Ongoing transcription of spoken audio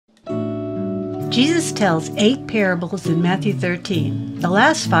Jesus tells 8 parables in Matthew 13. The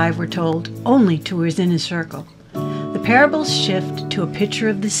last 5 were told only to his inner circle. The parables shift to a picture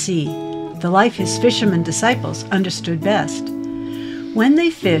of the sea, the life his fishermen disciples understood best. When they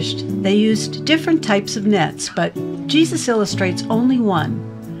fished, they used different types of nets, but Jesus illustrates only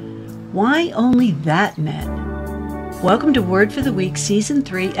one. Why only that net? Welcome to Word for the Week, Season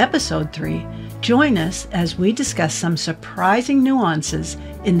 3, Episode 3. Join us as we discuss some surprising nuances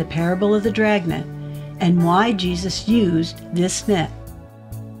in the parable of the Dragnet and why Jesus used this net.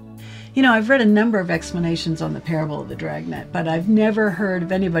 You know, I've read a number of explanations on the parable of the Dragnet, but I've never heard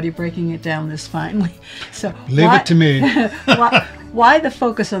of anybody breaking it down this finely. So Leave it to me. why the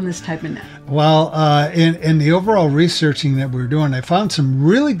focus on this type of net? Well, in the overall researching that we're doing, I found some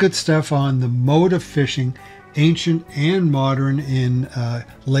really good stuff on the mode of fishing, ancient and modern, in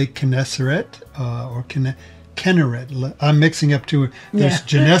Lake Gennesaret or Kinneret. I'm mixing up two. There's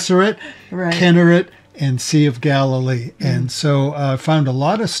Gennesaret, Right. Kinneret, and Sea of Galilee. And so I found a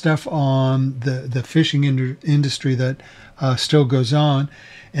lot of stuff on the fishing industry that still goes on.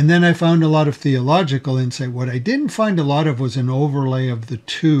 And then I found a lot of theological insight. What I didn't find a lot of was an overlay of the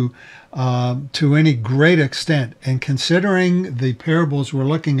two to any great extent. And considering the parables we're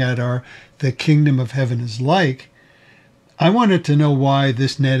looking at are the kingdom of heaven is like, I wanted to know why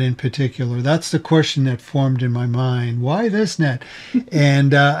this net in particular. That's the question that formed in my mind. Why this net?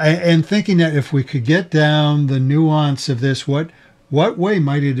 And thinking that if we could get down the nuance of this, what way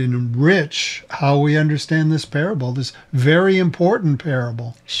might it enrich how we understand this parable, this very important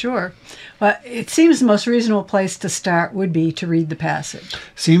parable? Sure. Well, it seems the most reasonable place to start would be to read the passage.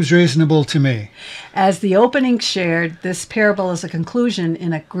 Seems reasonable to me. As the opening shared, this parable is a conclusion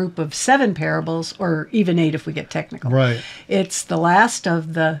in a group of 7 parables, or even 8 if we get technical. Right. It's the last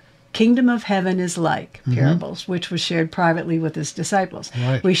of the kingdom of heaven is like parables, which was shared privately with his disciples.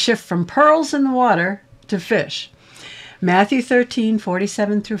 Right. We shift from pearls in the water to fish. Matthew 13,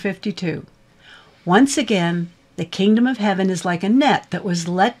 47 through 52. Once again, the kingdom of heaven is like a net that was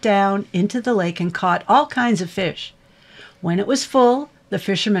let down into the lake and caught all kinds of fish. When it was full, the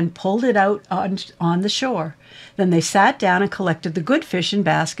fishermen pulled it out on the shore. Then they sat down and collected the good fish in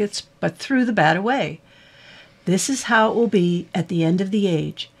baskets, but threw the bad away. This is how it will be at the end of the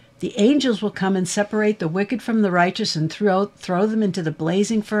age. The angels will come and separate the wicked from the righteous and throw them into the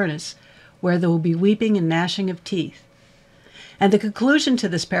blazing furnace, where there will be weeping and gnashing of teeth. And the conclusion to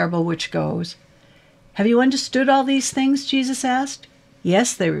this parable, which goes, "Have you understood all these things?" Jesus asked.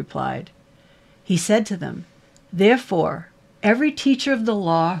 "Yes," they replied. He said to them, "Therefore, every teacher of the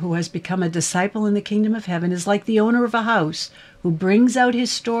law who has become a disciple in the kingdom of heaven is like the owner of a house who brings out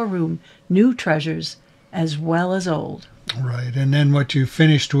his storeroom new treasures as well as old." Right. And then what you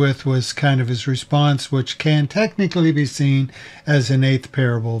finished with was kind of his response, which can technically be seen as an 8th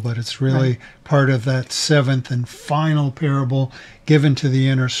parable, but it's really part of that 7th and final parable given to the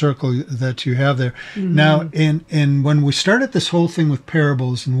inner circle that you have there. Now, in when we started this whole thing with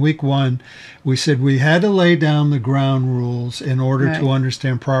parables in week 1, we said we had to lay down the ground rules in order to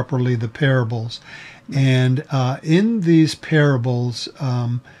understand properly the parables. And in these parables,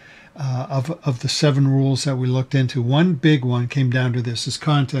 of the 7 rules that we looked into, one big one came down to this, is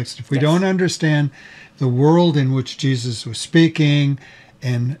context. If we don't understand the world in which Jesus was speaking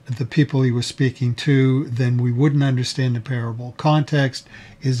and the people he was speaking to, then we wouldn't understand the parable. Context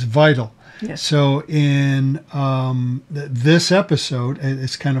is vital. Yes. So in this episode,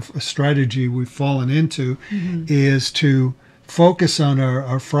 it's kind of a strategy we've fallen into, is to focus on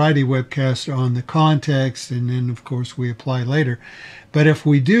our Friday webcast on the context, and then, of course, we apply later. But if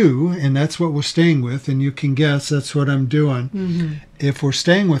we do, and that's what we're staying with, and you can guess that's what I'm doing, if we're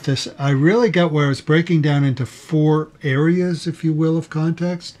staying with this, I really got where it's breaking down into 4 areas, if you will, of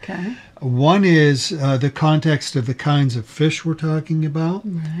context. Okay. One is the context of the kinds of fish we're talking about.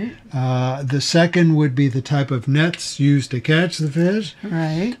 Right. The second would be the type of nets used to catch the fish.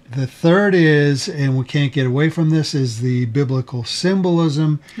 Right. The third is, and we can't get away from this, is the biblical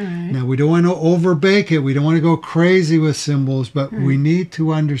symbolism. Right. Now, we don't want to overbake it. We don't want to go crazy with symbols, but we need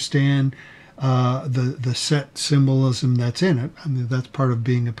to understand the set symbolism that's in it. I mean, that's part of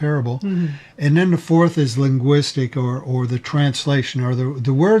being a parable. And then the fourth is linguistic, or the translation, or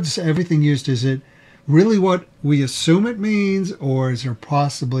the words, everything used. Is it really what we assume it means, or is there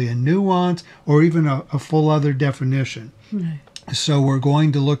possibly a nuance, or even a full other definition? So we're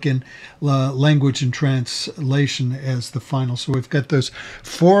going to look in language and translation as the final. So we've got those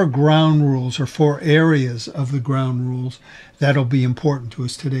 4 ground rules, or 4 areas of the ground rules that'll be important to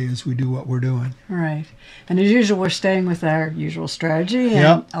us today as we do what we're doing. Right. And as usual, we're staying with our usual strategy.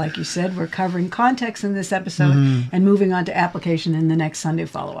 And like you said, we're covering context in this episode and moving on to application in the next Sunday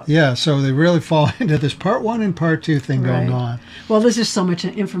follow-up. Yeah, so they really fall into this part 1 and part 2 thing going on. Well, there's just so much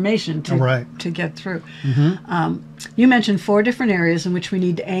information to get through. You mentioned 4 different areas in which we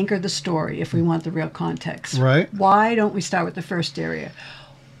need to anchor the story if we want the real context. Right. Why don't we start with the first area?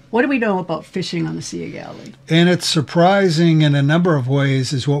 What do we know about fishing on the Sea of Galilee? And it's surprising in a number of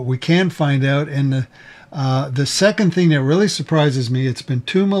ways is what we can find out. And the second thing that really surprises me, it's been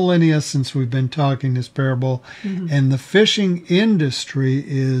 2 millennia since we've been talking this parable, and the fishing industry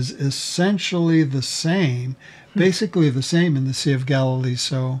is essentially the same, basically the same in the Sea of Galilee.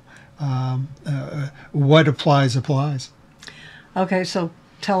 So what applies. Okay, so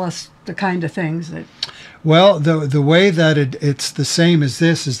tell us the kind of things that... Well, the way that it's the same as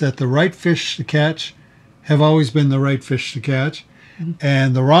this is that the right fish to catch have always been the right fish to catch,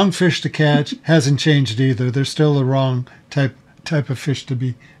 and the wrong fish to catch hasn't changed either. They're still the wrong type of fish to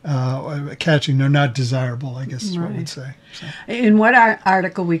be catching. They're not desirable, I guess is what we'd say. So. In what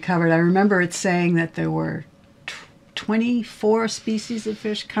article we covered, I remember it saying that there were 24 species of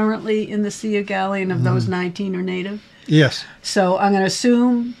fish currently in the Sea of Galilee, and of those 19 are native. Yes. So I'm going to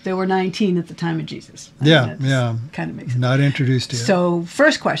assume there were 19 at the time of Jesus. Yeah. Kind of makes sense. Not introduced yet. So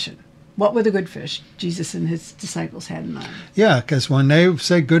first question, what were the good fish Jesus and his disciples had in mind? Yeah, because when they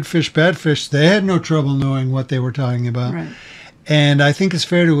say good fish, bad fish, they had no trouble knowing what they were talking about. Right. And I think it's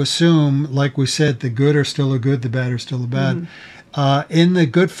fair to assume, like we said, the good are still the good, the bad are still the bad. In the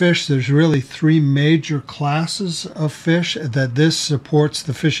good fish, there's really 3 major classes of fish that this supports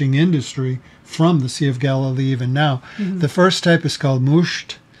the fishing industry from the Sea of Galilee even now. The first type is called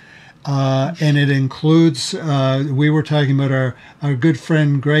musht, and it includes, we were talking about our good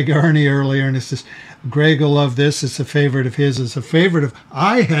friend Greg Arney earlier, and it's this, Greg will love this, it's a favorite of his, it's a favorite of,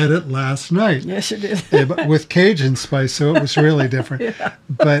 I had it last night. Yes, it is. But with Cajun spice, so it was really different.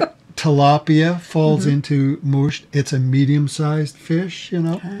 But tilapia falls into musht. It's a medium-sized fish,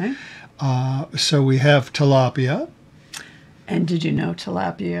 Okay. So we have tilapia. And did you know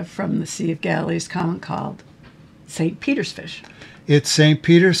tilapia from the Sea of Galilee is commonly called St. Peter's fish? It's St.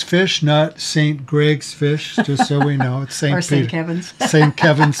 Peter's fish, not St. Greg's fish, just so we know. It's St. Or St. Peter. Kevin's. St.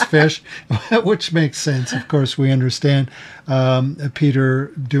 Kevin's fish, which makes sense. Of course, we understand Peter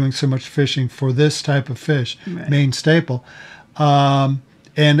doing so much fishing for this type of fish, main staple.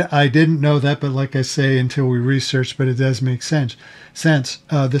 And I didn't know that, but like I say, until we researched, but it does make sense.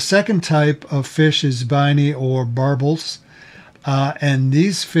 The second type of fish is bini or barbels. And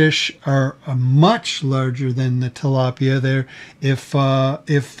these fish are much larger than the tilapia. If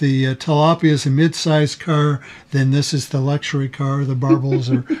the tilapia is a mid-sized car, then this is the luxury car. The barbels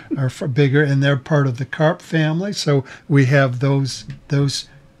are bigger, and they're part of the carp family. So we have those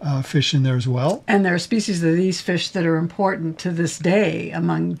fish in there as well. And there are species of these fish that are important to this day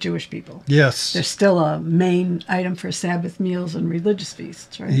among Jewish people. Yes. They're still a main item for Sabbath meals and religious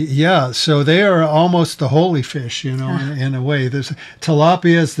feasts, right? Yeah, so they are almost the holy fish, in a way. There's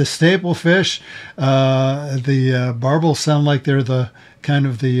tilapia is the staple fish. The barbels sound like they're the kind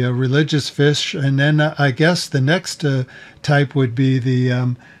of the religious fish. And then I guess the next type would be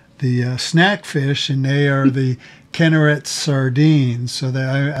the snack fish, and they are the Canaan sardines. So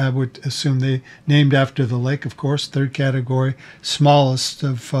I would assume they named after the lake, of course. Third category, smallest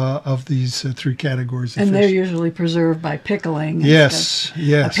of these 3 categories of and fish. They're usually preserved by pickling. Yes.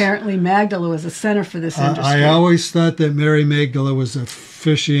 Apparently Magdala was a center for this industry. I always thought that Mary Magdala was a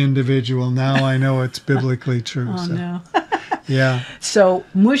fishy individual. Now I know it's biblically true. No. Yeah. So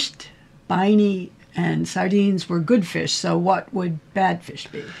musht, bini, and sardines were good fish. So what would bad fish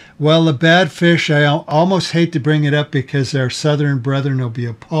be? Well, the bad fish, I almost hate to bring it up because our southern brethren will be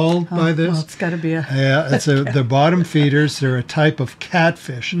appalled by this. Well, it's got to be a... Yeah, it's the bottom feeders. They're a type of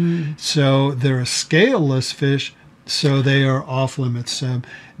catfish. So they're a scaleless fish, so they are off limits.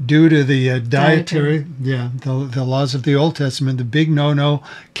 Due to the dietary, the laws of the Old Testament, the big no-no,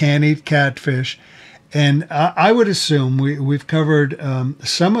 can't eat catfish. And I would assume we've covered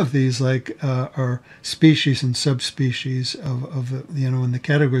some of these, like are species and subspecies of in the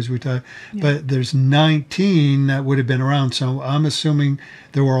categories we talk. But there's 19 that would have been around. So I'm assuming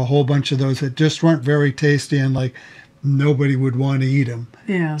there were a whole bunch of those that just weren't very tasty and like nobody would want to eat them.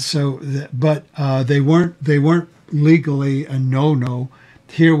 Yeah. So, but they weren't legally a no-no.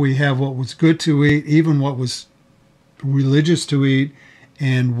 Here we have what was good to eat, even what was religious to eat,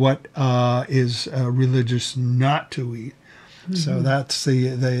 and what is religious not to eat. So that's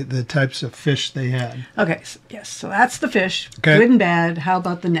the types of fish they had. Okay, so, yes, so that's the fish, Okay. good and bad. How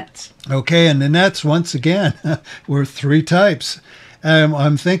about the nets? Okay, and the nets, once again, were three types.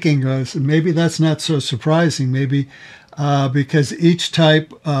 I'm thinking maybe that's not so surprising, maybe because each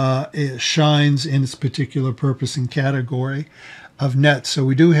type it shines in its particular purpose and category of nets. So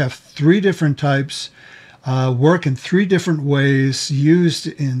we do have three different types, work in three different ways, used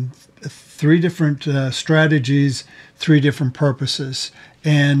in three different strategies, three different purposes.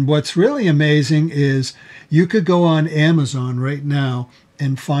 And what's really amazing is you could go on Amazon right now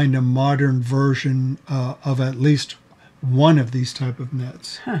and find a modern version of at least one of these type of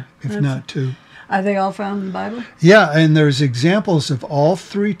nets, if not two. Are they all found in the Bible? Yeah, and there's examples of all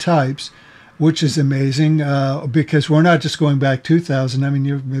three types, which is amazing because we're not just going back 2,000. I mean,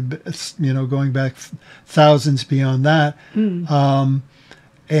 you're going back thousands beyond that.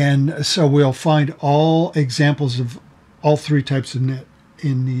 And so we'll find all examples of all three types of net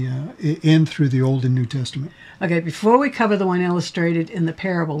in through the Old and New Testament. Okay, before we cover the one illustrated in the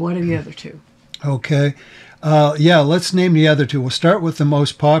parable, what are the other two? Okay. Let's name the other two. We'll start with the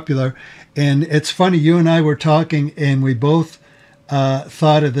most popular. And it's funny, you and I were talking, and we both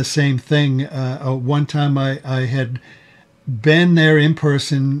thought of the same thing. One time I had been there in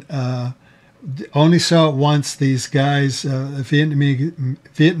person, only saw it once, these guys, Vietnamese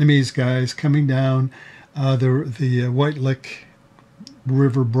guys coming down the White Lick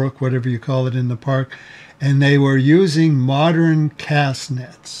River Brook, whatever you call it, in the park, and they were using modern cast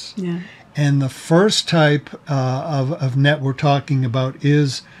nets. Yeah. And the first type of net we're talking about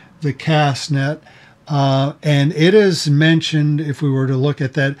is the cast net. And it is mentioned, if we were to look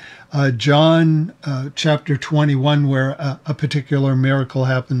at that, John chapter 21, where a particular miracle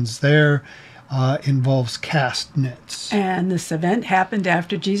happens there, involves cast nets. And this event happened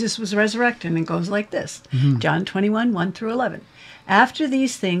after Jesus was resurrected, and it goes like this. John 21, 1 through 11. After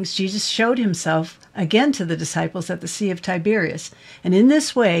these things, Jesus showed himself again to the disciples at the Sea of Tiberias, and in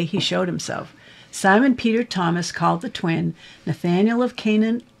this way he showed himself. Simon Peter, Thomas, called the twin, Nathanael of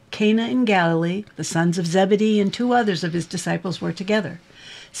Cana in Galilee, the sons of Zebedee, and two others of his disciples were together.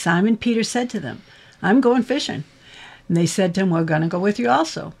 Simon Peter said to them, I'm going fishing. And they said to him, we're going to go with you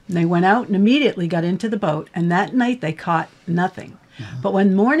also. And they went out and immediately got into the boat, and that night they caught nothing. But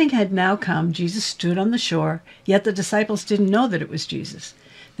when morning had now come, Jesus stood on the shore, yet the disciples didn't know that it was Jesus.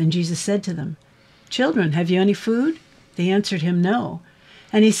 Then Jesus said to them, Children, have you any food? They answered him, No.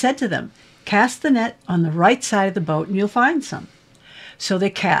 And he said to them, Cast the net on the right side of the boat, and you'll find some. So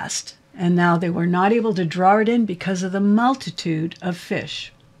they cast, and now they were not able to draw it in because of the multitude of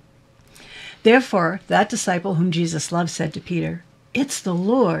fish. Therefore, that disciple whom Jesus loved said to Peter, It's the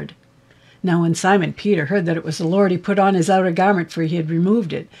Lord. Now when Simon Peter heard that it was the Lord, he put on his outer garment, for he had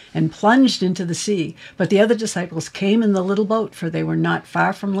removed it, and plunged into the sea. But the other disciples came in the little boat, for they were not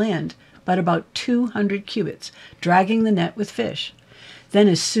far from land, but about 200 cubits, dragging the net with fish. Then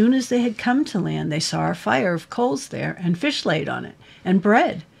as soon as they had come to land, they saw a fire of coals there, and fish laid on it, and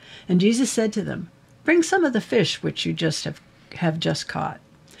bread. And Jesus said to them, Bring some of the fish which you have just caught.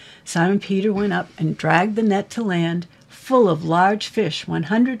 Simon Peter went up and dragged the net to land, full of large fish,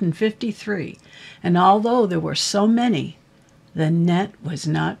 153. And although there were so many, the net was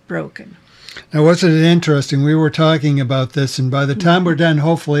not broken. Now, wasn't it interesting? We were talking about this, and by the time we're done,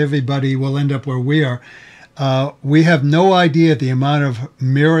 hopefully everybody will end up where we are. We have no idea the amount of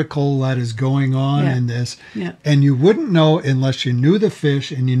miracle that is going on in this. Yeah. And you wouldn't know unless you knew the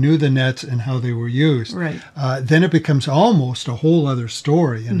fish and you knew the nets and how they were used. Right. Then it becomes almost a whole other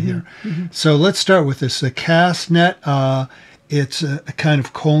story in here. So let's start with this. The cast net, it's a kind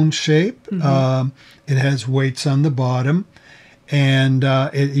of cone shape. It has weights on the bottom, and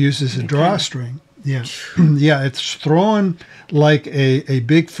it uses a drawstring. Yeah, yeah, it's thrown like a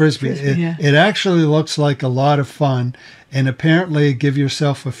big frisbee. It actually looks like a lot of fun, and apparently give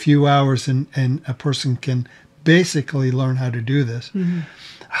yourself a few hours and a person can basically learn how to do this.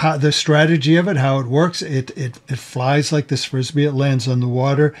 How the strategy of it, how it works, it flies like this frisbee, it lands on the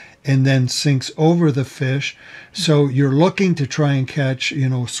water and then sinks over the fish. So you're looking to try and catch,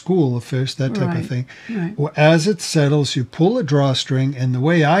 a school of fish, that type of thing. Right. Well, as it settles, you pull a drawstring, and the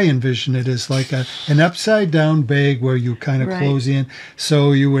way I envision it is like an upside down bag where you kind of close in.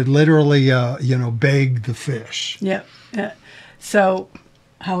 So you would literally, bag the fish. Yeah. So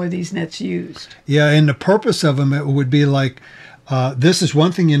how are these nets used? Yeah, and the purpose of them, it would be like This is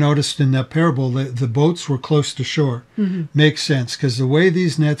one thing you noticed in that parable. The boats were close to shore. Makes sense, because the way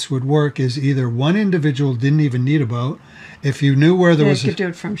these nets would work is either one individual didn't even need a boat. If you knew where there was could do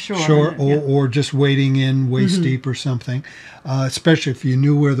it from shore, or just wading in waist deep or something, especially if you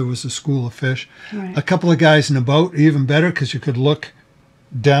knew where there was a school of fish. Right. A couple of guys in a boat, even better, because you could look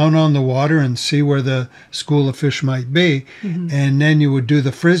down on the water and see where the school of fish might be. And then you would do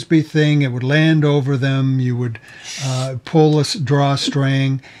the frisbee thing. It would land over them. You would draw a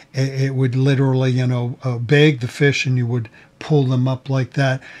string. It would literally, bag the fish, and you would pull them up like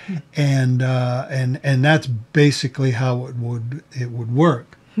that. And that's basically how it would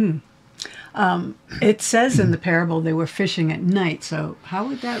work. It says in the parable they were fishing at night. So how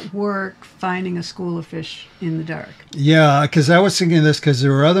would that work, finding a school of fish in the dark? Yeah, because I was thinking of this, because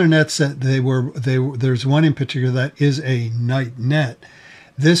there were other nets that there's one in particular that is a night net.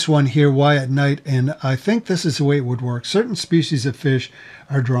 This one here, why at night? And I think this is the way it would work. Certain species of fish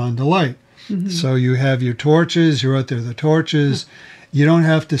are drawn to light. So you have your torches, you're out there, the torches. You don't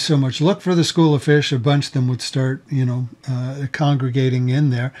have to so much look for the school of fish. A bunch of them would start, congregating in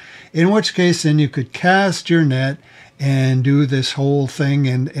there. In which case, then you could cast your net and do this whole thing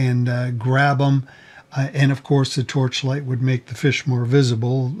and grab them. And of course, the torchlight would make the fish more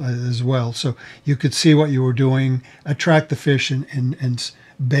visible as well. So you could see what you were doing, attract the fish, and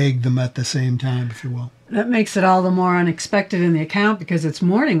bag them at the same time, if you will. That makes it all the more unexpected in the account, because it's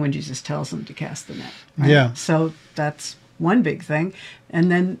morning when Jesus tells them to cast the net. Right? Yeah. So that's one big thing. And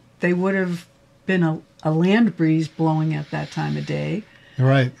then they would have been a land breeze blowing at that time of day.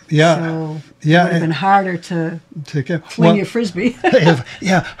 Right. Yeah. So it would have been harder to fling your frisbee.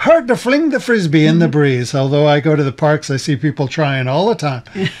 Yeah, hard to fling the frisbee in the breeze. Although I go to the parks, I see people trying all the time.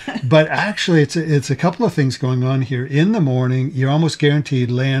 But actually, it's a couple of things going on here. In the morning, you're almost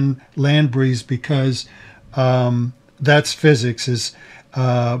guaranteed land breeze, because that's physics. Is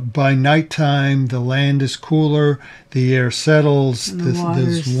by nighttime, the land is cooler, the air settles,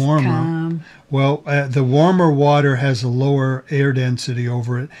 there's warmer. Calm. Well, the warmer water has a lower air density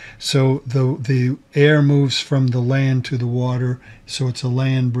over it, so the air moves from the land to the water, so it's a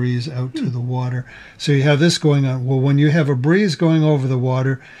land breeze out to the water. So you have this going on. Well, when you have a breeze going over the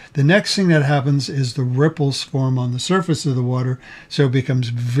water, the next thing that happens is the ripples form on the surface of the water, so it becomes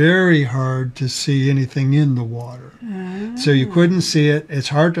very hard to see anything in the water. So you couldn't see it. It's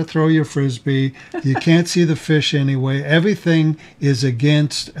hard to throw your frisbee. You can't see the fish anyway. Everything is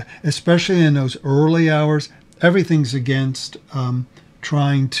against, especially in those early hours, everything's against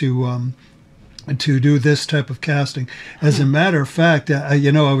trying to do this type of casting. As a matter of fact, I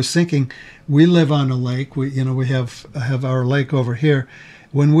was thinking, we live on a lake. We have our lake over here.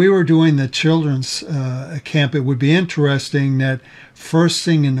 When we were doing the children's camp, it would be interesting that first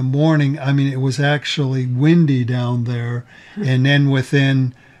thing in the morning, it was actually windy down there, and then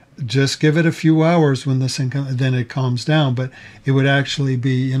within, just give it a few hours when this thing then it calms down, but it would actually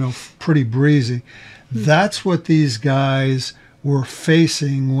be, pretty breezy. That's what these guys were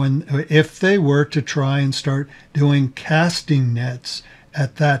facing if they were to try and start doing casting nets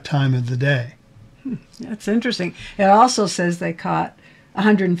at that time of the day. That's interesting. It also says they caught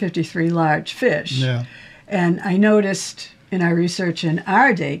 153 large fish. Yeah. And I noticed in our research, in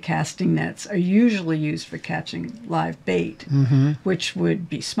our day, casting nets are usually used for catching live bait, which would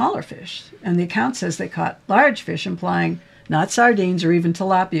be smaller fish. And the account says they caught large fish, implying not sardines or even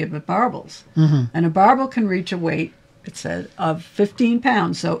tilapia, but barbels. And a barbel can reach a weight, it said, of 15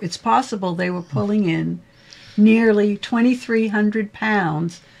 pounds. So it's possible they were pulling in nearly 2,300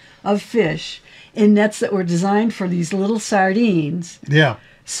 pounds of fish in nets that were designed for these little sardines. Yeah.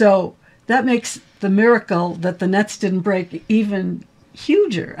 So that makes the miracle that the nets didn't break even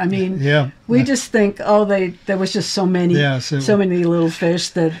huger. We just think, there was just so many little fish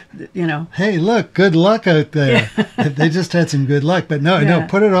that, Hey, look, good luck out there. They just had some good luck. But no,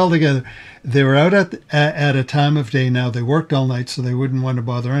 put it all together. They were out at a time of day now. They worked all night, so they wouldn't want to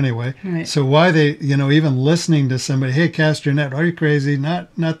bother anyway. Right. So why they, even listening to somebody, hey, cast your net, are you crazy?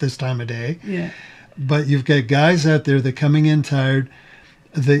 Not this time of day. Yeah. But you've got guys out there that are coming in tired.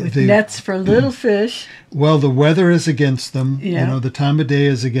 With nets for little fish. Well, the weather is against them. Yeah. The time of day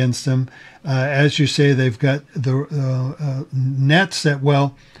is against them. As you say, they've got the nets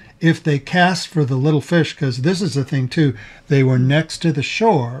that, if they cast for the little fish, because this is the thing too, they were next to the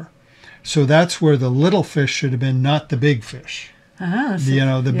shore, so that's where the little fish should have been, not the big fish.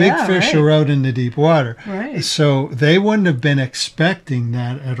 The big fish are out in the deep water. Right. So they wouldn't have been expecting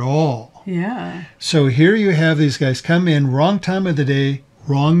that at all. Yeah. So here you have these guys come in, wrong time of the day,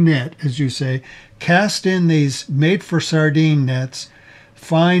 wrong net, as you say, cast in these made-for-sardine nets,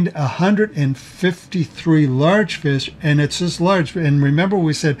 find 153 large fish, and it's this large. And remember,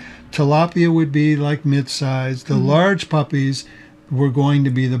 we said tilapia would be like mid-sized. The large puppies were going to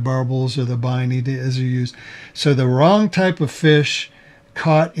be the barbels or the bini, as you use. So the wrong type of fish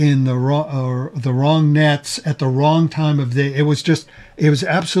caught in the wrong nets at the wrong time of day. It was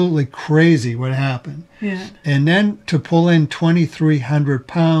absolutely crazy what happened. Yeah. And then to pull in 2,300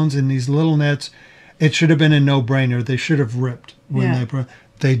 pounds in these little nets, it should have been a no-brainer. They should have ripped when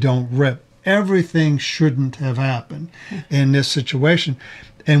they don't rip. Everything shouldn't have happened in this situation.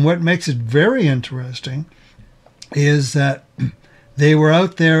 And what makes it very interesting is that they were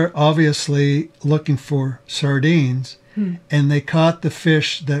out there obviously looking for sardines, and they caught the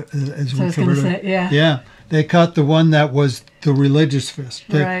fish that, as we covered. Yeah, they caught the one that was the religious fish.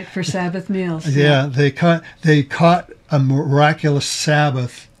 Right, for Sabbath meals. Yeah, they caught a miraculous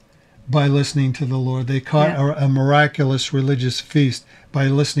Sabbath by listening to the Lord. They caught a miraculous religious feast by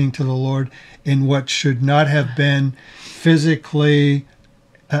listening to the Lord in what should not have been physically,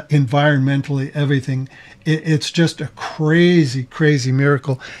 environmentally, everything. It's just a crazy, crazy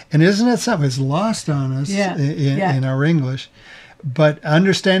miracle. And isn't that something that's lost on us in our English? But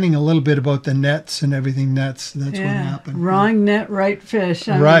understanding a little bit about the nets and everything, that's what happened. Wrong net, right fish.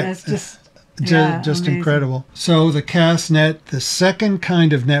 I mean, that's just incredible. So the cast net, the second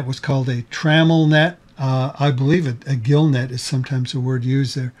kind of net was called a trammel net. I believe a gill net is sometimes a word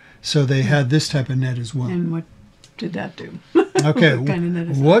used there. So they had this type of net as well. And what did that do? Okay,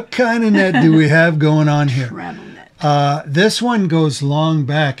 what kind of net do we have going on here? Trammel net. This one goes long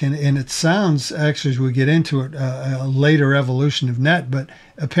back, and it sounds, actually, as we get into it, a later evolution of net, but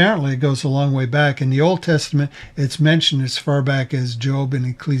apparently it goes a long way back. In the Old Testament, it's mentioned as far back as Job and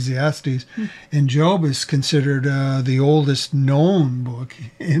Ecclesiastes, and Job is considered the oldest known book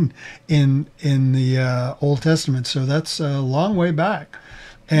in the Old Testament, so that's a long way back.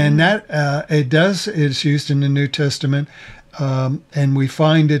 And that it's used in the New Testament. And we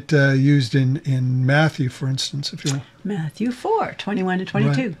find it used in Matthew, for instance, if you will. Matthew 4, 21 to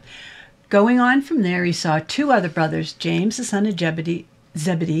 22. Right. Going on from there, he saw two other brothers, James the son of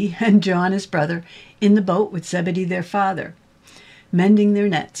Zebedee, and John his brother, in the boat with Zebedee their father, mending their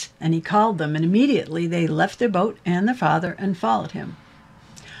nets. And he called them, and immediately they left their boat and their father and followed him.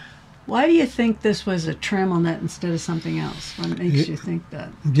 Why do you think this was a trammel net instead of something else? What makes you think that?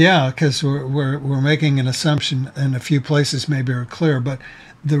 Yeah, because we're making an assumption, and a few places maybe are clear, but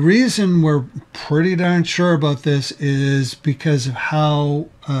the reason we're pretty darn sure about this is because of how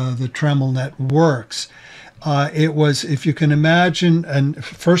the trammel net works. It was, if you can imagine, and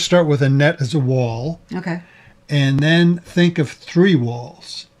first start with a net as a wall. Okay. And then think of three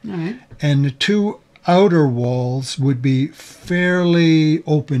walls. All right. And the two outer walls would be fairly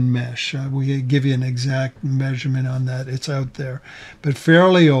open mesh. We give you an exact measurement on that. It's out there. But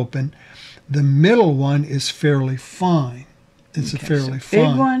fairly open. The middle one is fairly fine. It's a fairly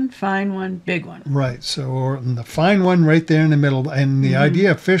fine. Big one, fine one, big one. Right. So and the fine one right there in the middle. And the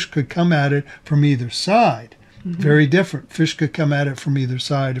idea fish could come at it from either side. Very different. Fish could come at it from either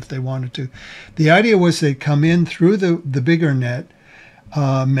side if they wanted to. The idea was they'd come in through the bigger net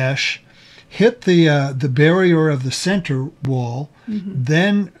mesh, hit the barrier of the center wall,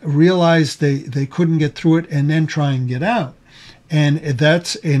 then realize they couldn't get through it, and then try and get out. And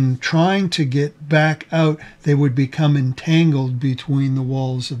that's in trying to get back out, they would become entangled between the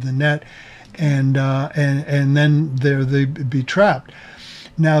walls of the net, and then they'd be trapped.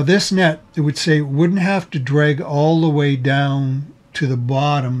 Now this net, it would say, wouldn't have to drag all the way down to the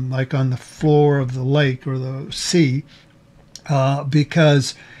bottom, like on the floor of the lake or the sea,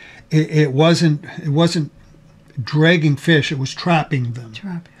 because it wasn't dragging fish, it was trapping them.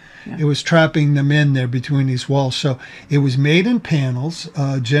 It was trapping them in there between these walls. So it was made in panels.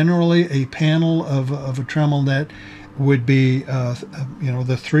 Generally, a panel of a trammel net would be,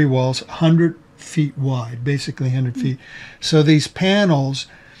 the three walls, 100 feet wide, basically 100 feet. So these panels,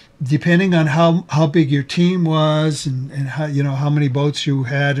 depending on how big your team was and how many boats you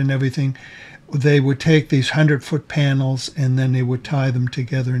had and everything, they would take these 100-foot panels and then they would tie them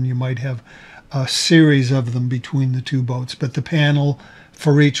together, and you might have a series of them between the two boats. But the panel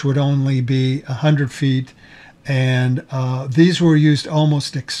for each would only be 100 feet, and these were used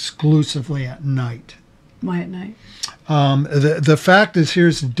almost exclusively at night. Why at night? The fact is,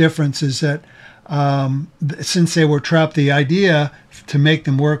 here's the difference, is that since they were trapped, the idea to make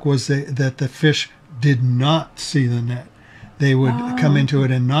them work was that the fish did not see the net. They would come into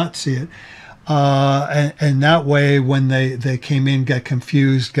it and not see it. And that way, when they came in, got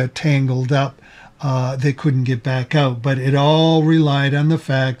confused, got tangled up, they couldn't get back out. But it all relied on the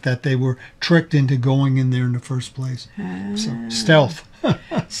fact that they were tricked into going in there in the first place. So stealth.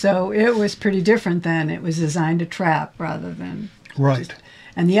 So it was pretty different then. It was designed to trap rather than Right.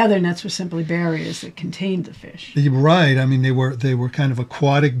 and the other nets were simply barriers that contained the fish. Right. I mean, they were kind of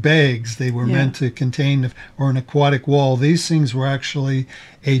aquatic bags. They were meant to contain or an aquatic wall. These things were actually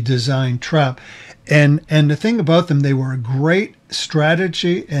a design trap. And the thing about them, they were a great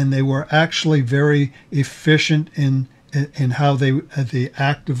strategy, and they were actually very efficient in how they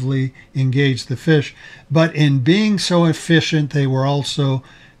actively engaged the fish. But in being so efficient, they were also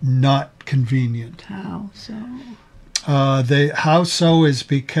not convenient. How so? How so is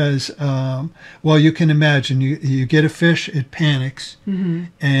because, well, you can imagine you get a fish, it panics,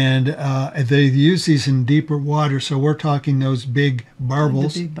 and they use these in deeper water. So we're talking those big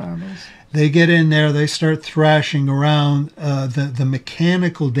barbels. The big barbels. They get in there, they start thrashing around. The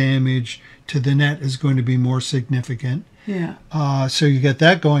mechanical damage to the net is going to be more significant. Yeah. So you get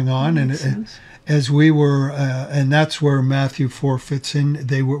that going on, That and makes sense. as we were, and that's where Matthew 4 fits in.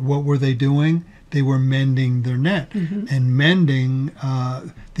 What were they doing? They were mending their net, and mending.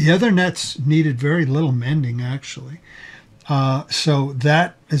 The other nets needed very little mending, actually. So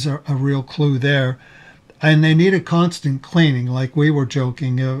that is a real clue there. And they needed constant cleaning, like we were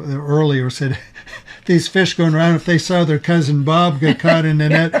joking earlier. Said these fish going around, if they saw their cousin Bob get caught in the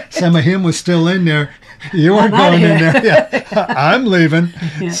net, some of him was still in there. You weren't going in there. Yeah, I'm leaving.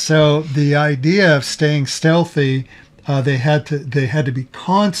 Yeah. So the idea of staying stealthy. They had to be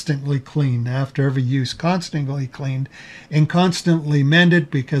constantly cleaned after every use, constantly cleaned and constantly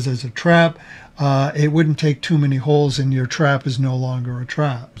mended, because as a trap, it wouldn't take too many holes and your trap is no longer a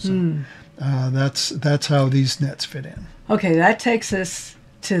trap. So that's how these nets fit in. Okay, that takes us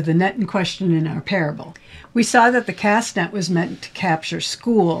to the net in question in our parable. We saw that the cast net was meant to capture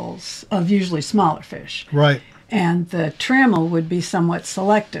schools of usually smaller fish. Right. And the trammel would be somewhat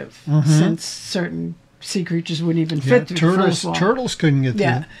selective, since certain sea creatures wouldn't even fit through the first wall. Turtles couldn't get through.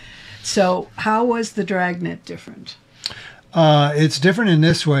 Yeah. So how was the dragnet different? It's different in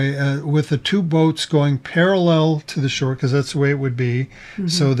this way, with the two boats going parallel to the shore, because that's the way it would be.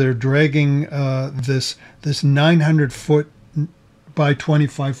 So they're dragging this 900-foot by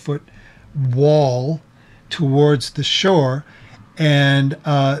 25-foot wall towards the shore, and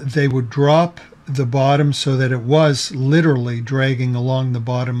they would drop the bottom so that it was literally dragging along the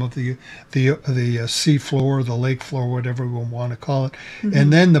bottom of the sea floor, the lake floor, whatever we want to call it.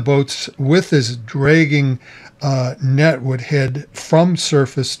 And then the boats with this dragging net would head from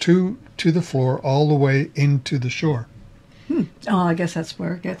surface to the floor all the way into the shore. Oh, I guess that's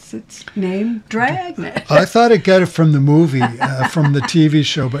where it gets its name, Dragnet. I thought it got it from the movie, from the TV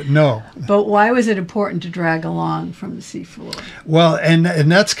show, but no. But why was it important to drag along from the seafloor? Well, and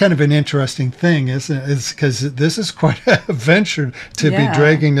that's kind of an interesting thing, isn't it? It's because this is quite a venture to be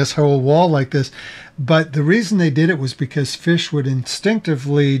dragging this whole wall like this. But the reason they did it was because fish would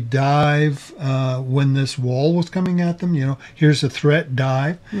instinctively dive when this wall was coming at them. You know, here's a threat,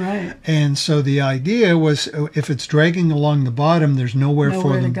 dive. Right. And so the idea was, if it's dragging along the bottom, there's nowhere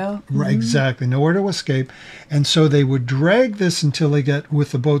for them to go. Right, exactly, nowhere to escape. And so they would drag this until they got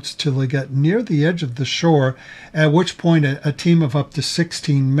with the boats till they got near the edge of the shore. At which point, a team of up to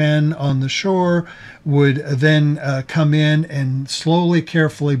 16 men on the shore would then come in and slowly,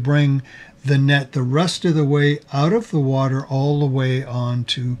 carefully bring the net the rest of the way out of the water all the way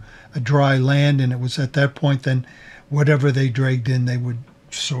onto a dry land. And it was at that point then whatever they dragged in they would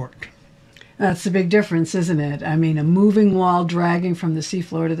sort. That's the big difference, isn't it? I mean, a moving wall dragging from the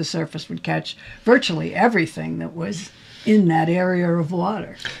seafloor to the surface would catch virtually everything that was in that area of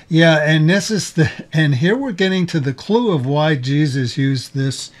water. Yeah, and here we're getting to the clue of why Jesus used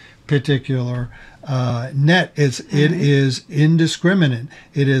this particular net. It is indiscriminate.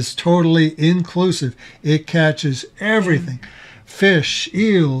 It is totally inclusive. It catches everything. Fish,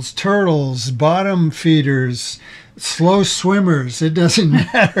 eels, turtles, bottom feeders, slow swimmers. It doesn't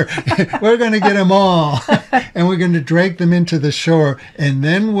matter. We're going to get them all, and we're going to drag them into the shore, and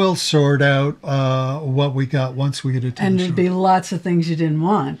then we'll sort out what we got once we get it to And the there'd shore. be lots of things you didn't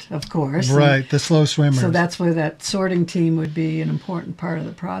want, of course. Right, the slow swimmers. So that's where that sorting team would be an important part of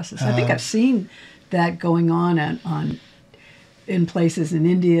the process. I think I've seen that going on in places in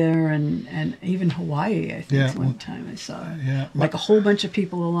India and even Hawaii, I think one time I saw. Like a whole bunch of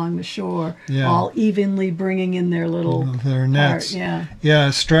people along the shore, all evenly bringing in their their nets. Part.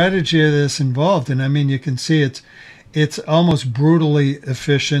 Yeah, strategy of this involved. And I mean, you can see it's almost brutally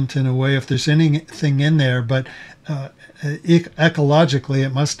efficient in a way if there's anything in there, but ecologically it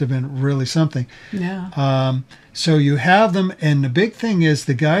must have been really something. So you have them, and the big thing is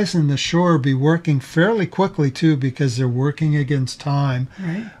the guys on the shore be working fairly quickly too, because they're working against time.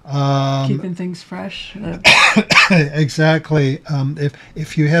 Right. Keeping things fresh. Exactly.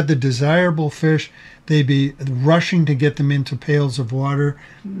 If you had the desirable fish, they'd be rushing to get them into pails of water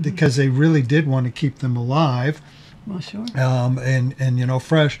because they really did want to keep them alive. Well, sure. And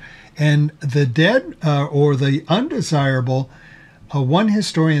fresh. And the dead or the undesirable, one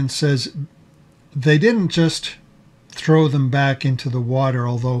historian says they didn't just throw them back into the water,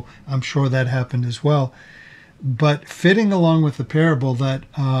 although I'm sure that happened as well. But fitting along with the parable, that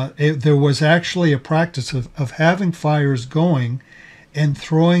there was actually a practice of having fires going and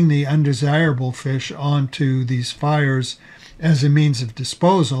throwing the undesirable fish onto these fires as a means of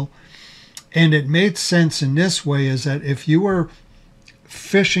disposal. And it made sense in this way, is that if you were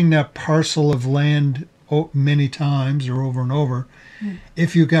fishing that parcel of land many times or over and over,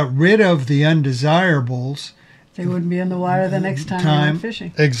 if you got rid of the undesirables, they wouldn't be in the water the next time you went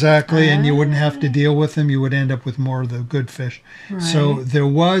fishing. Exactly, and you wouldn't have to deal with them. You would end up with more of the good fish. Right. So there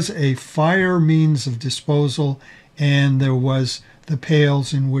was a fire means of disposal, and there was the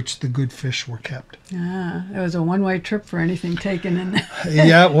pails in which the good fish were kept. It was a one-way trip for anything taken in the,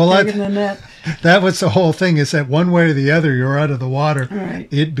 yeah, well, taken in the net. That was the whole thing, is that one way or the other, you're out of the water. Right.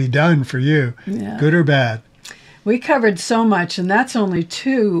 It'd be done for you, Yeah. good or bad. We covered so much, and that's only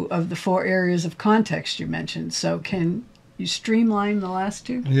 2 of the 4 areas of context you mentioned. So can you streamline the last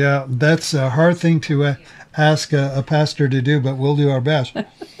 2? Yeah, that's a hard thing to ask a pastor to do, but we'll do our best.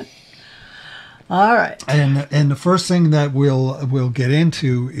 All right. And the first thing that we'll get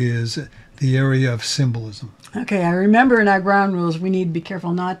into is the area of symbolism. Okay, I remember in our ground rules we need to be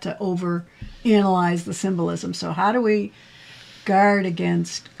careful not to over-analyze the symbolism. So how do we guard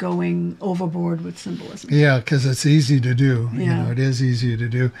against going overboard with symbolism? Yeah, because it's easy to do. Yeah. It is easy to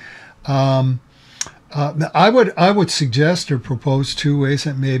do. I would suggest or propose 2 ways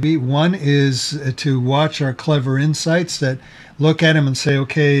that maybe. One is to watch our clever insights, that look at them and say,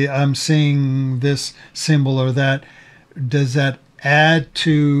 okay, I'm seeing this symbol or that. Does that add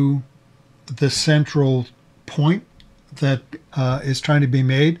to the central point that is trying to be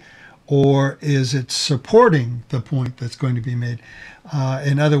made? Or is it supporting the point that's going to be made?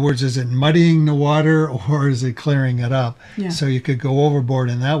 In other words, is it muddying the water, or is it clearing it up? Yeah. So you could go overboard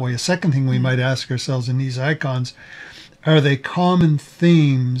in that way. A second thing we might ask ourselves in these icons, are they common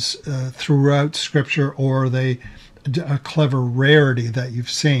themes throughout Scripture, or are they a clever rarity that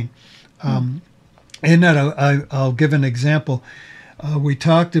you've seen? In that, I'll give an example. We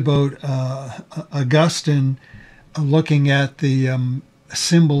talked about Augustine looking at the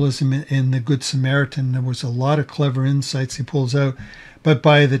symbolism in the Good Samaritan. There was a lot of clever insights he pulls out, but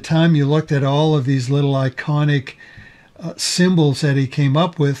by the time you looked at all of these little iconic symbols that he came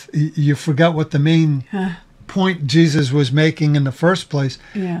up with, you forgot what the main point Jesus was making in the first place.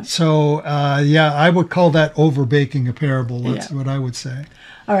 Yeah. So I would call that overbaking a parable. That's what I would say.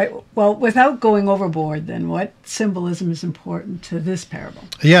 All right. Well, without going overboard, then what symbolism is important to this parable?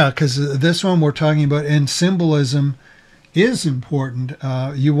 Yeah, because this one we're talking about, and symbolism is important.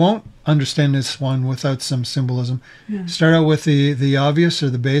 You won't understand this one without some symbolism. Yeah. Start out with the obvious or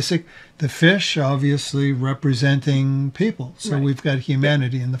the basic. The fish, obviously representing people. So we've got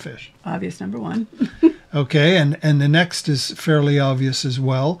humanity in the fish. Obvious number 1. Okay, and the next is fairly obvious as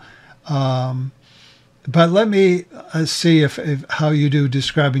well. But let me see if how you do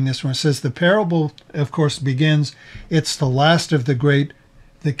describing this one. It says the parable, of course, begins, it's the last of the great,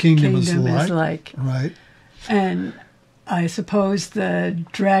 the kingdom is like. Right. And I suppose the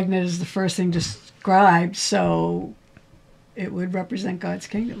dragnet is the first thing described, so it would represent God's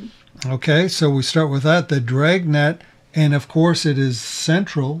kingdom. Okay, so we start with that. The dragnet, and of course it is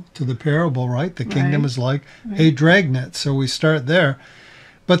central to the parable, right? The kingdom is like a dragnet, so we start there.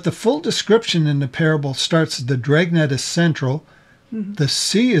 But the full description in the parable starts, the dragnet is central, the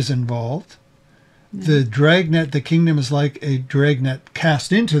sea is involved. The dragnet, the kingdom is like a dragnet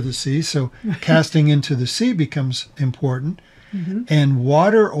cast into the sea, so casting into the sea becomes important. And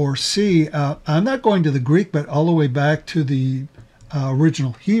water or sea, I'm not going to the Greek, but all the way back to the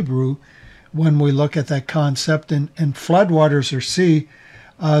original Hebrew, when we look at that concept, and floodwaters or sea,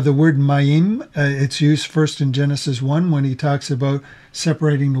 the word mayim, it's used first in Genesis 1 when he talks about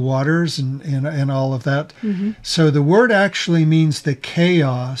separating the waters and all of that. So the word actually means the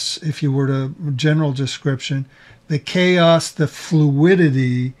chaos, if you were to general description, the chaos, the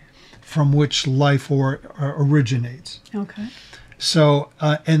fluidity from which life originates. Okay. So,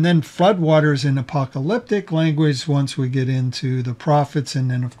 and then floodwaters in apocalyptic language, once we get into the prophets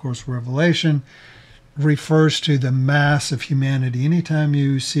and then, of course, Revelation, refers to the mass of humanity. Anytime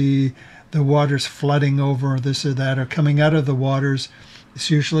you see the waters flooding over this or that or coming out of the waters, it's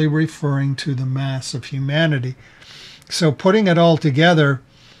usually referring to the mass of humanity. So putting it all together,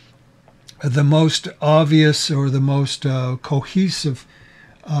 the most obvious or the most cohesive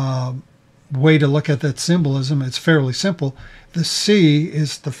way to look at that symbolism, it's fairly simple. The sea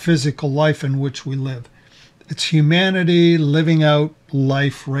is the physical life in which we live. It's humanity living out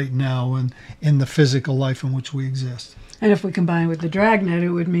life right now and in the physical life in which we exist. And if we combine with the Dragnet,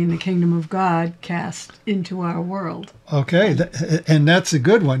 it would mean the kingdom of God cast into our world. Okay, and that's a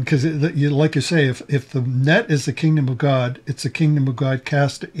good one because, like you say, if the net is the kingdom of God, it's the kingdom of God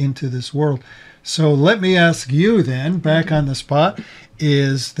cast into this world. So let me ask you then, back on the spot,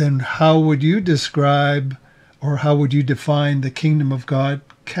 is then how would you describe or how would you define the kingdom of God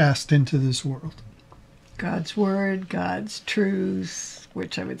cast into this world? God's word, God's truth,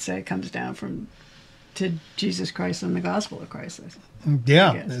 which I would say comes down to Jesus Christ and the gospel of Christ.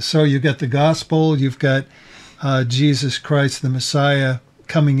 Yeah, so you've got the gospel, you've got Jesus Christ, the Messiah,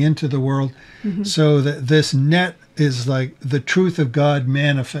 coming into the world. Mm-hmm. So that this net is like the truth of God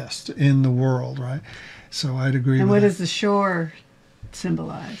manifest in the world, right? So I'd agree with that. And what does the shore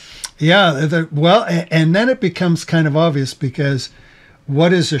symbolize? Yeah, well, and then it becomes kind of obvious because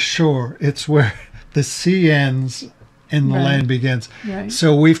what is a shore? It's where the sea ends and the land begins. Right.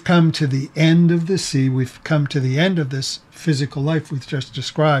 So we've come to the end of the sea. We've come to the end of this physical life we've just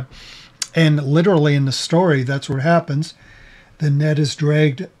described. And literally in the story, that's what happens. The net is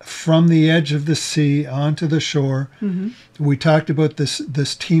dragged from the edge of the sea onto the shore. Mm-hmm. We talked about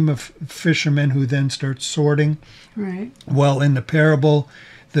this team of fishermen who then start sorting. Right. Well, in the parable,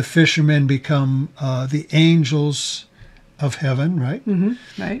 the fishermen become the angels of heaven, right?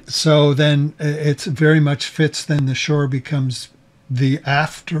 Mm-hmm. Right. So then it's very much fits. Then the shore becomes the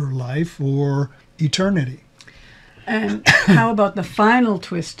afterlife or eternity. And how about the final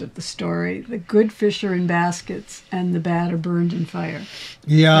twist of the story? The good fish are in baskets and the bad are burned in fire.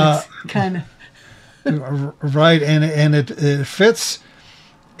 Yeah, kind of right, and it fits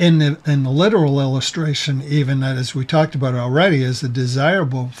in the literal illustration, even that as we talked about already, as the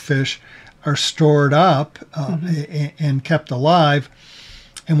desirable fish are stored up and kept alive,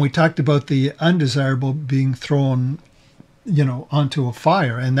 and we talked about the undesirable being thrown, onto a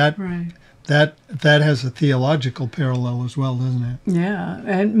fire, and that. Right. That has a theological parallel as well, doesn't it? Yeah,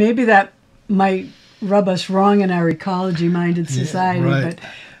 and maybe that might rub us wrong in our ecology-minded society, right.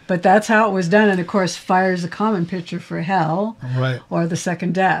 but that's how it was done. And of course, fire is a common picture for hell, right, or the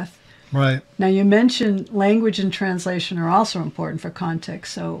second death. Right. Now, you mentioned language and translation are also important for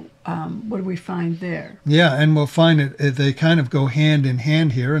context. So, what do we find there? Yeah, and we'll find it. They kind of go hand in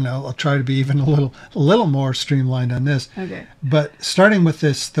hand here, and I'll try to be even a little more streamlined on this. Okay. But starting with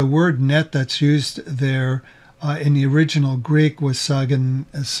this, the word net that's used there in the original Greek was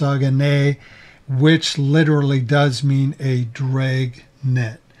sagane, which literally does mean a drag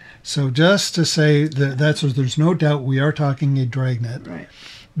net. So just to say there's no doubt we are talking a dragnet. Right.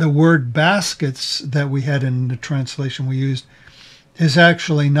 The word baskets that we had in the translation we used is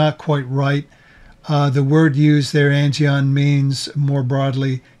actually not quite right. The word used there, angion, means more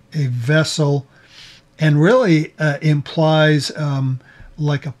broadly a vessel and really implies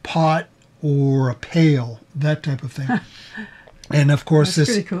like a pot or a pail, that type of thing. And of course, that's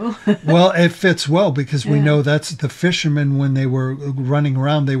pretty cool. Well, it fits well because we know that's the fishermen when they were running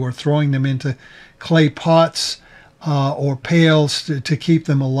around, they were throwing them into clay pots or pails to keep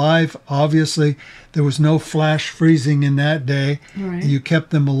them alive. Obviously, there was no flash freezing in that day. Right. You kept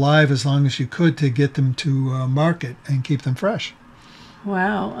them alive as long as you could to get them to market and keep them fresh.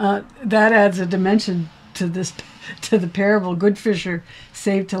 Wow, that adds a dimension to the parable. Good fish are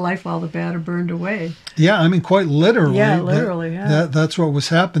saved to life while the bad are burned away. Yeah, I mean, quite literally. Yeah, literally, That's what was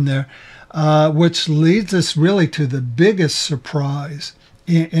happening there, which leads us really to the biggest surprise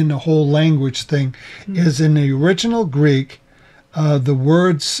in the whole language thing, is in the original Greek,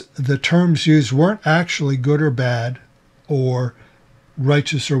 the terms used weren't actually good or bad or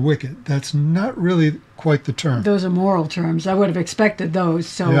righteous or wicked. That's not really quite the term. Those are moral terms. I would have expected those.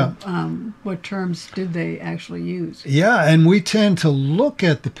 So Yeah. What terms did they actually use? Yeah, and we tend to look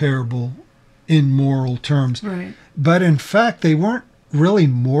at the parable in moral terms. Right. But in fact, they weren't really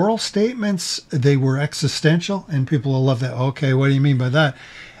moral statements. They were existential, and people will love that. Okay, what do you mean by that?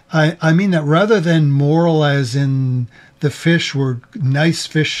 I mean that rather than moral as in the fish were nice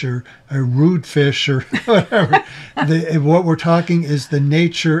fish or rude fish or whatever, what we're talking is the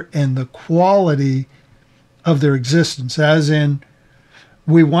nature and the quality of their existence, as in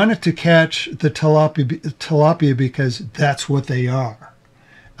we wanted to catch the tilapia because that's what they are.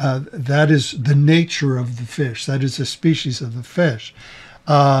 That is the nature of the fish. That is the species of the fish.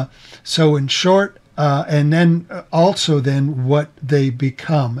 So in short, and then also then what they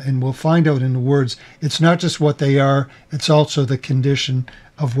become. And we'll find out in the words, it's not just what they are, it's also the condition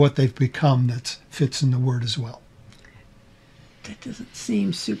of what they've become that fits in the word as well. That doesn't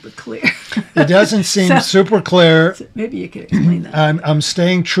seem super clear. It doesn't seem super clear. So maybe you could explain that. I'm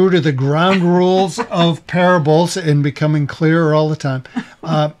staying true to the ground rules of parables and becoming clearer all the time.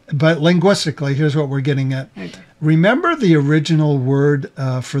 But linguistically, here's what we're getting at. Okay. Remember the original word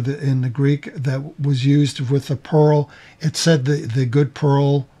in the Greek that was used with the pearl? It said the good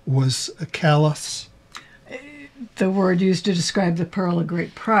pearl was a kalos. The word used to describe the pearl of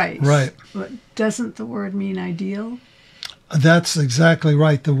great price. Right. But doesn't the word mean ideal? That's exactly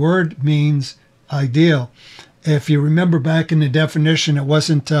right. The word means ideal. If you remember back in the definition,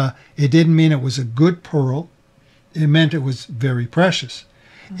 it didn't mean it was a good pearl. It meant it was very precious.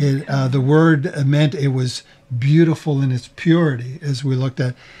 Okay. The word meant it was beautiful in its purity, as we looked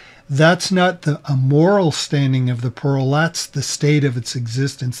at. That's not a moral standing of the pearl. That's the state of its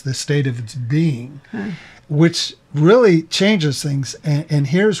existence, the state of its being, which really changes things. And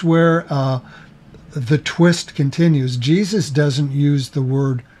here's where the twist continues. Jesus doesn't use the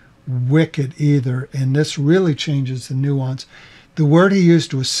word wicked either, and this really changes the nuance. The word he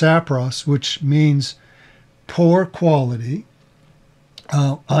used was sapros, which means poor quality,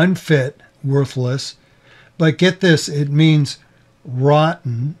 unfit, worthless. But get this, it means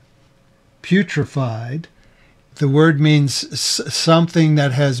rotten, putrefied. The word means something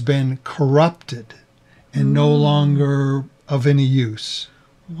that has been corrupted and no longer of any use.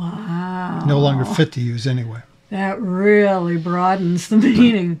 Wow. No longer fit to use anyway. That really broadens the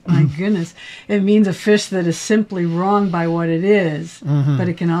meaning. My goodness. It means a fish that is simply wrong by what it is, but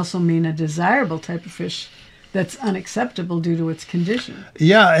it can also mean a desirable type of fish that's unacceptable due to its condition.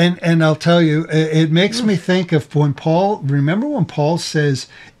 Yeah, and I'll tell you, it makes me think of when remember when Paul says,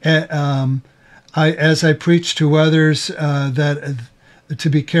 as I preach to others, that to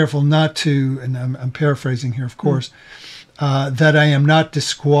be careful not to, and I'm paraphrasing here, of course, that I am not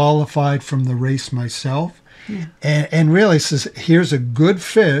disqualified from the race myself. Yeah. And really says, here's a good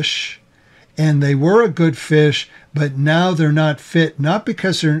fish, and they were a good fish, but now they're not fit, not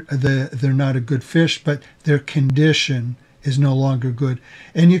because they're not a good fish, but their condition is no longer good.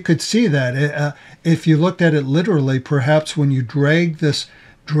 And you could see that. If you looked at it literally, perhaps when you drag this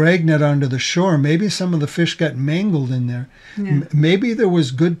dragnet onto the shore, maybe some of the fish got mangled in there. Yeah. Maybe there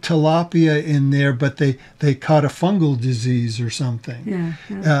was good tilapia in there, but they caught a fungal disease or something.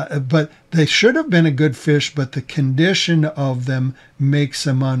 Yeah. But they should have been a good fish, but the condition of them makes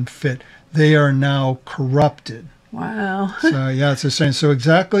them unfit. They are now corrupted. Wow. So yeah, it's the same. So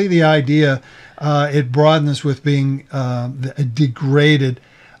exactly the idea, it broadens with being degraded.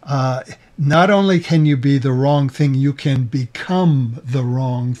 Not only can you be the wrong thing, you can become the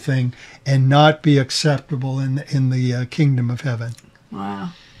wrong thing and not be acceptable in the kingdom of heaven.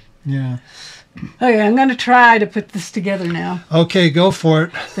 Wow. Yeah. Okay, I'm going to try to put this together now. Okay, go for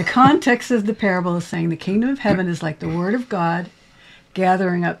it. The context of the parable is saying the kingdom of heaven is like the word of God,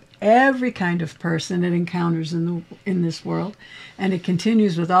 gathering up every kind of person it encounters in this world, and it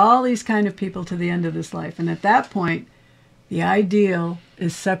continues with all these kind of people to the end of this life. And at that point, the ideal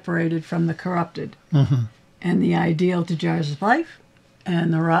is separated from the corrupted, and the ideal to jars of life,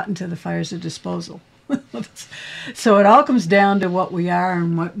 and the rotten to the fires of disposal. So it all comes down to what we are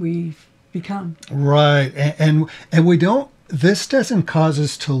and what we've become. Right, and we don't. This doesn't cause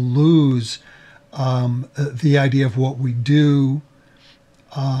us to lose the idea of what we do,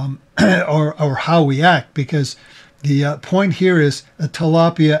 or how we act, because the point here is a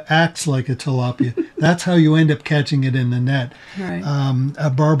tilapia acts like a tilapia. That's how you end up catching it in the net. Right. A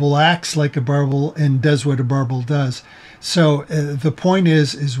barbel acts like a barbel and does what a barbel does. So the point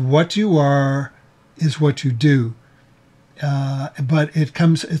is what you are is what you do. But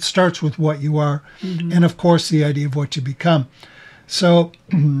it starts with what you are, and of course the idea of what you become. So,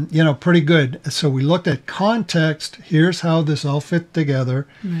 pretty good. So we looked at context. Here's how this all fit together.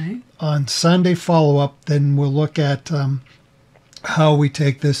 Right. On Sunday follow-up, then we'll look at how we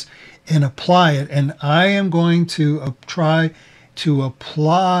take this and apply it. And I am going to try to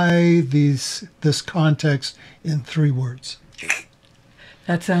apply this context in 3 words.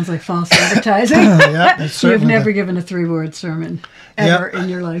 That sounds like false advertising. Yeah, you've never given a 3-word sermon ever in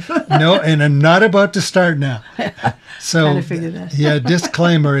your life. No, and I'm not about to start now. So, kind of figured that. Yeah,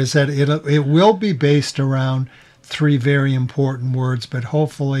 disclaimer is that it will be based around 3 very important words, but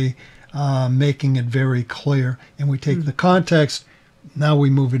hopefully making it very clear. And we take the context, now we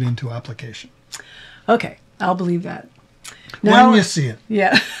move it into application. Okay, I'll believe that. Now, when you see it.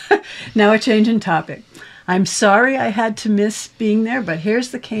 Yeah. Now a change in topic. I'm sorry I had to miss being there, but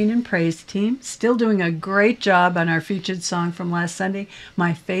here's the Canaan praise team, still doing a great job on our featured song from last Sunday,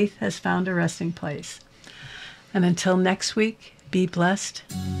 My Faith Has Found a Resting Place. And until next week, Be blessed,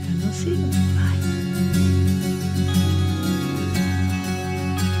 and we'll see you. Bye.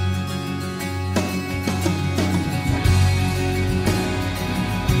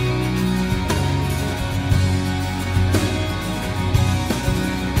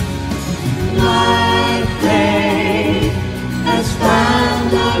 My faith has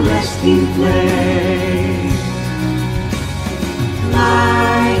found a resting place.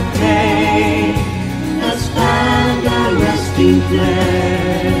 My faith has found a resting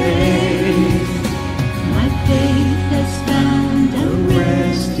place. My faith has found a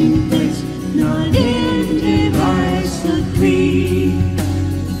resting place, not in device or creed.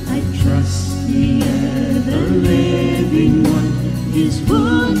 I trust the ever-living one, His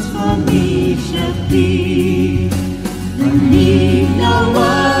wounds for me shall be. I need no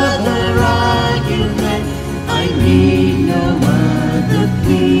other argument, I need no other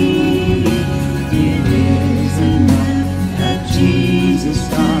plea. It is enough that Jesus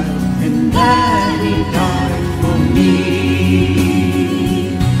died, and that He died for me.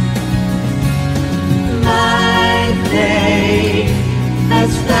 My faith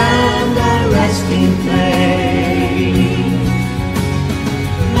has found a resting place.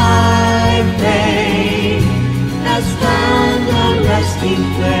 My faith has found a resting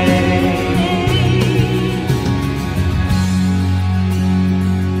place.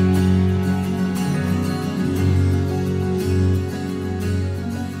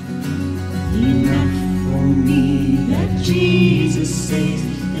 Enough for me that Jesus saves,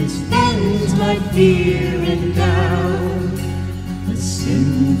 this ends my fear and doubt. A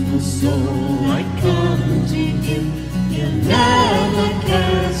sinful soul I come to Him, He'll never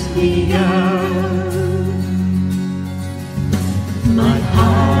cast me out. My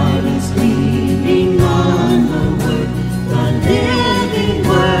heart is leaning on the Word, the living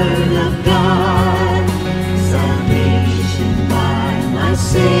Word of God. Salvation by my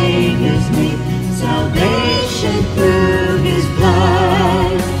Savior's name, salvation through His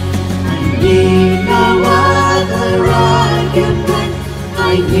blood. I need no other argument, I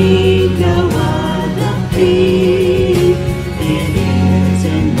need no other plea. It is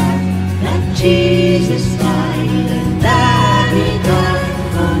enough that Jesus died, and that He died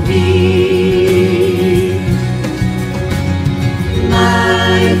for me.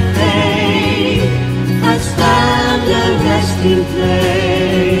 My faith has found a resting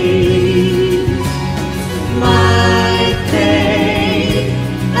place. My faith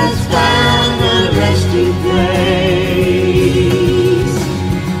has found a resting place.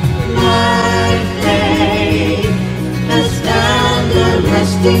 My faith has found a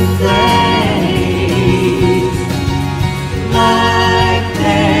resting place. My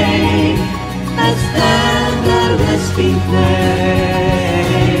faith has found a resting place.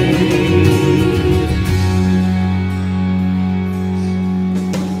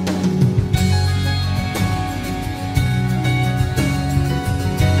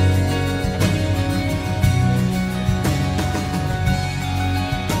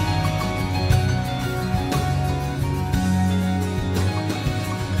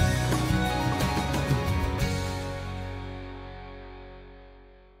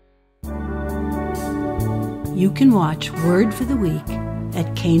 You can watch Word for the Week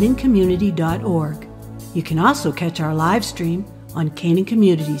at canancommunity.org. You can also catch our live stream on Canaan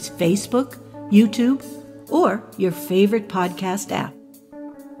Community's Facebook, YouTube, or your favorite podcast app.